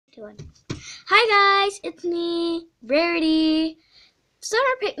Doing. Hi guys, it's me, Rarity.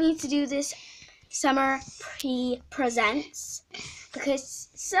 Summer picked me to do this Summer Presents because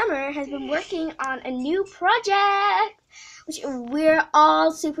Summer has been working on a new project, which we're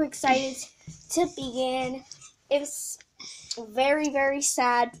all super excited to begin. It's very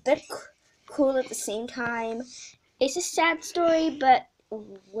sad, but cool at the same time. It's a sad story, but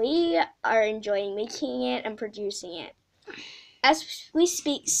we are enjoying making it and producing it. As we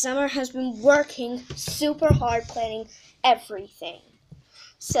speak, Summer has been working super hard planning everything.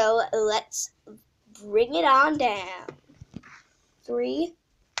 So let's bring it on down. 3,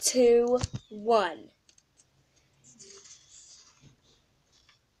 2, 1.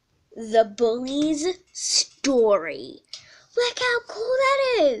 The Bully's Story. Look how cool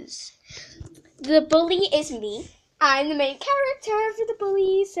that is. The bully is me. I'm the main character for the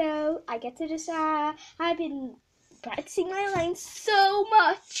bully, so I get to decide. I've been practicing my lines so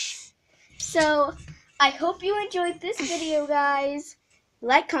much. So, I hope you enjoyed this video, guys.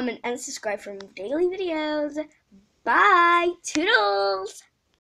 Like, comment, and subscribe for more daily videos. Bye! Toodles!